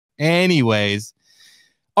Anyways,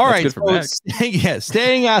 all That's right. good for Mac.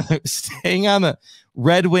 Staying on the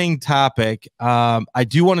Red Wing topic. I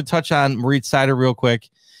do want to touch on Moritz Seider real quick.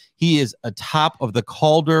 He is atop of the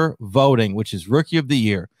Calder voting, which is Rookie of the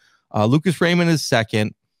Year. Lucas Raymond is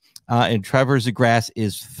second, and Trevor Zegras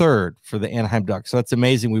is third for the Anaheim Ducks. So that's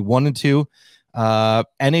amazing. We 1 and 2.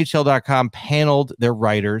 NHL.com paneled their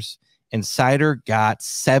writers, and Seider got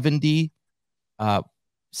 70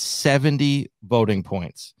 voting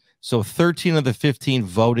points. So 13 of the 15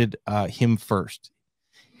 voted him first.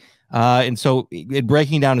 And so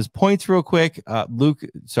breaking down his points real quick,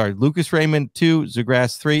 Lucas Raymond 2,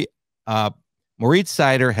 Zegras 3. Moritz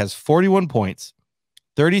Seider has 41 points,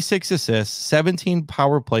 36 assists, 17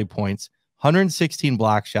 power play points, 116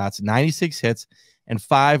 block shots, 96 hits, and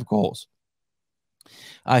 5 goals.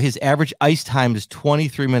 His average ice time is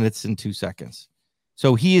 23 minutes and 2 seconds.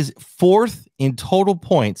 So he is fourth in total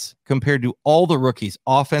points compared to all the rookies,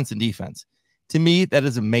 offense and defense. To me, that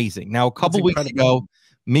is amazing. Now, a couple weeks ago,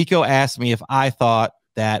 Miko asked me if I thought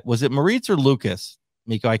that, was it Moritz or Lucas?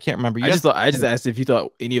 Miko, I can't remember. I just asked if you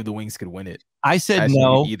thought any of the Wings could win it. I said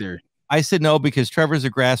no. Either. I said no because Trevor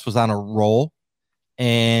Zegras was on a roll,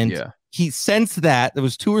 and he sensed that it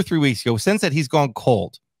was 2 or 3 weeks ago. Since that, he's gone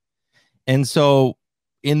cold, and so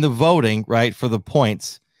in the voting, right, for the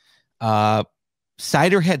points,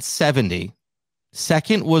 Seider had 70.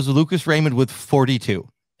 Second was Lucas Raymond with 42,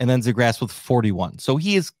 and then Zegras with 41. So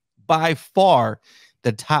he is by far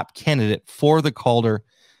the top candidate for the Calder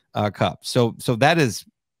Cup. So that is,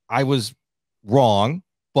 I was wrong,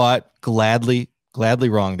 but gladly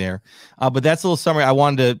wrong there. But that's a little summary I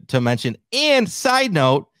wanted to mention. And side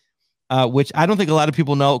note, which I don't think a lot of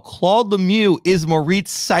people know, Claude Lemieux is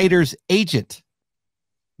Moritz Seider's agent.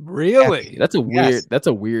 Really? That's a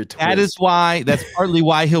weird twist. That's partly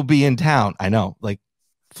why he'll be in town. I know. Like,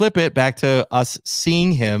 flip it back to us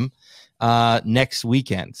seeing him next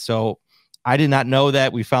weekend. So I did not know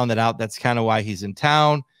that. We found that out. That's kind of why he's in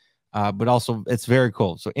town. But also it's very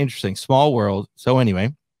cool. So interesting, small world. So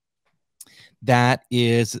anyway, that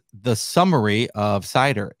is the summary of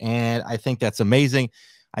Seider. And I think that's amazing.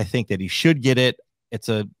 I think that he should get it.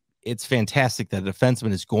 It's fantastic that a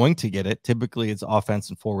defenseman is going to get it. Typically, it's offense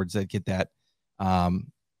and forwards that get that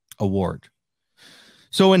award.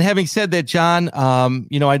 So, in having said that, John,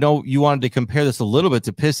 I know you wanted to compare this a little bit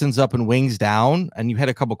to Pistons up and Wings down, and you had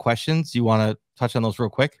a couple questions. You want to touch on those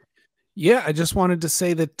real quick? Yeah, I just wanted to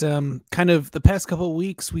say that kind of the past couple of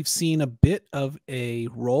weeks, we've seen a bit of a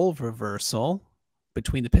role reversal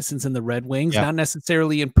between the Pistons and the Red Wings, not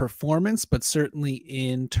necessarily in performance, but certainly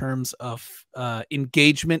in terms of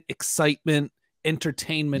engagement, excitement,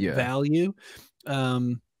 entertainment value.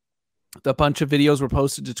 A bunch of videos were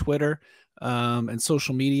posted to Twitter and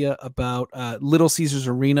social media about Little Caesars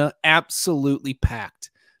Arena, absolutely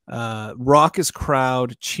packed. Raucous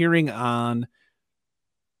crowd cheering on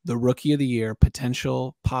the Rookie of the Year,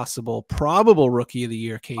 potential, possible, probable Rookie of the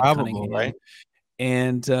Year, Cade Cunningham. Right?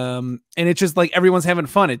 And it's just like everyone's having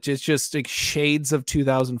fun. It's just like shades of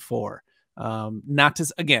 2004. Not to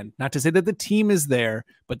say that the team is there,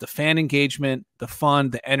 but the fan engagement, the fun,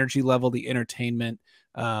 the energy level, the entertainment,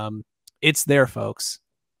 it's there, folks.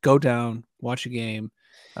 Go down, watch a game.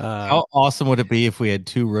 How awesome would it be if we had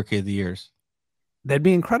 2 Rookie of the Years? That'd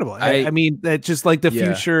be incredible. I mean, that's just like the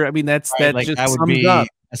future. I mean, that just sums up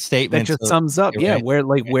a statement. That just sums up,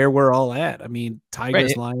 where we're all at. I mean,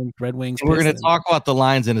 Tigers, Lions, Red Wings. We're going to talk about the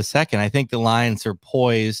Lions in a second. I think the Lions are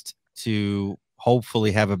poised to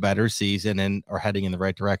hopefully have a better season and are heading in the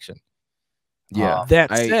right direction. Yeah.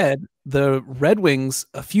 That said, the Red Wings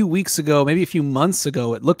a few weeks ago, maybe a few months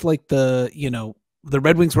ago, it looked like the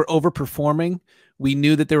Red Wings were overperforming. We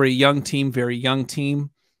knew that they were a young team, very young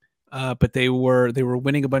team. But they were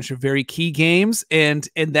winning a bunch of very key games, and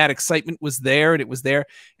that excitement was there, and it was there.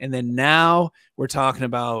 And then now we're talking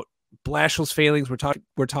about Blashill's failings.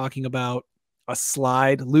 We're talking about a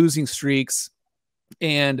slide, losing streaks,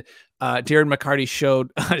 and Darren McCarty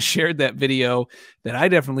shared that video that I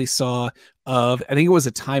definitely saw of. I think it was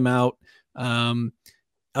a timeout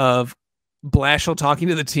of Blashill talking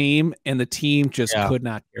to the team, and the team just could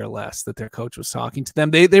not care less that their coach was talking to them.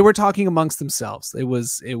 They were talking amongst themselves. It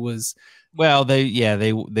was well,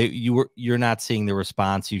 you're not seeing the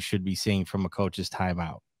response you should be seeing from a coach's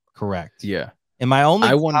timeout. Correct. Yeah. And my only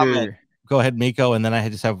comment, go ahead, Miko, and then I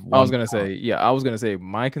just have one. I was gonna say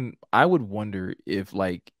I would wonder if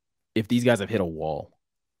these guys have hit a wall,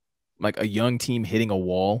 like a young team hitting a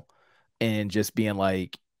wall and just being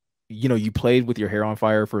like, you played with your hair on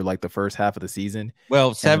fire for like the first half of the season.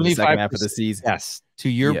 Well, 75% second half of the season. Yes. To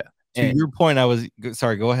your point, I was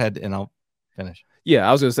sorry. Go ahead, and I'll finish. Yeah,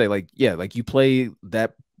 I was gonna say like you play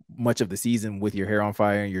that much of the season with your hair on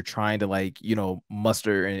fire and you're trying to like, you know,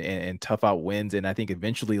 muster and tough out wins. And I think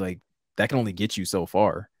eventually like that can only get you so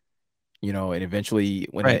far, you know, and eventually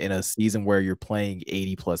when in a season where you're playing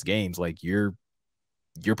 80 plus games, like you're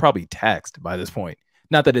probably taxed by this point.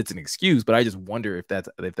 Not that it's an excuse, but I just wonder if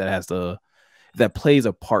that plays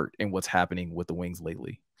a part in what's happening with the Wings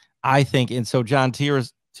lately. I think, and so John, to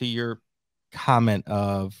your comment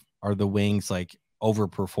of, are the Wings like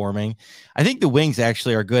overperforming? I think the Wings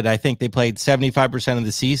actually are good. I think they played 75% of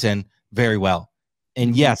the season very well.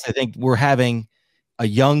 And yes, I think we're having a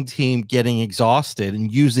young team getting exhausted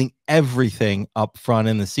and using everything up front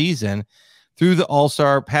in the season through the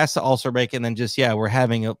All-Star, past the All-Star break, and then just, we're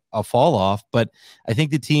having a fall off. But I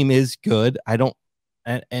think the team is good. I don't,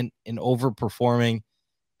 and overperforming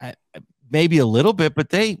maybe a little bit, but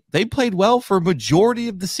they played well for a majority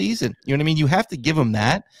of the season. You know what I mean? You have to give them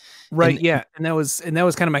that. Right. And that was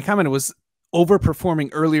kind of my comment. It was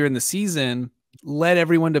overperforming earlier in the season led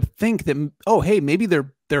everyone to think that, oh, hey, maybe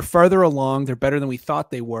they're farther along. They're better than we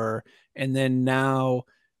thought they were. And then now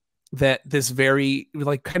that this very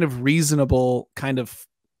like kind of reasonable kind of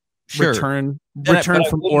return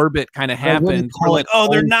from orbit kind of happened, we're like, oh,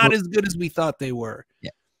 they're not as good as we thought they were.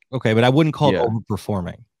 Yeah. Okay. But I wouldn't call it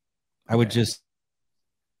overperforming. I would just.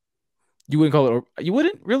 You wouldn't call it. You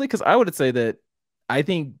wouldn't really, because I would say that I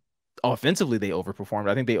think offensively they overperformed.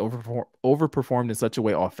 I think they overperformed in such a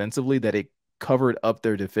way offensively that it covered up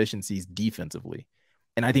their deficiencies defensively.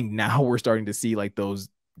 And I think now we're starting to see like those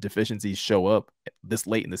deficiencies show up this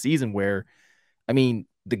late in the season where, I mean,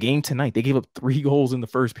 the game tonight, they gave up 3 goals in the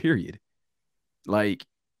first period. Like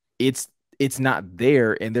it's not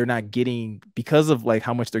there, and they're not getting, because of like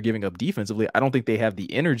how much they're giving up defensively. I don't think they have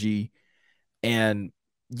the energy and,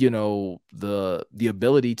 you know, the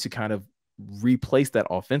ability to kind of replace that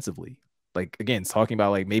offensively. Like, again, talking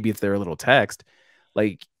about like maybe if they're a little taxed,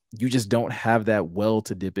 like you just don't have that well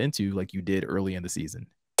to dip into like you did early in the season.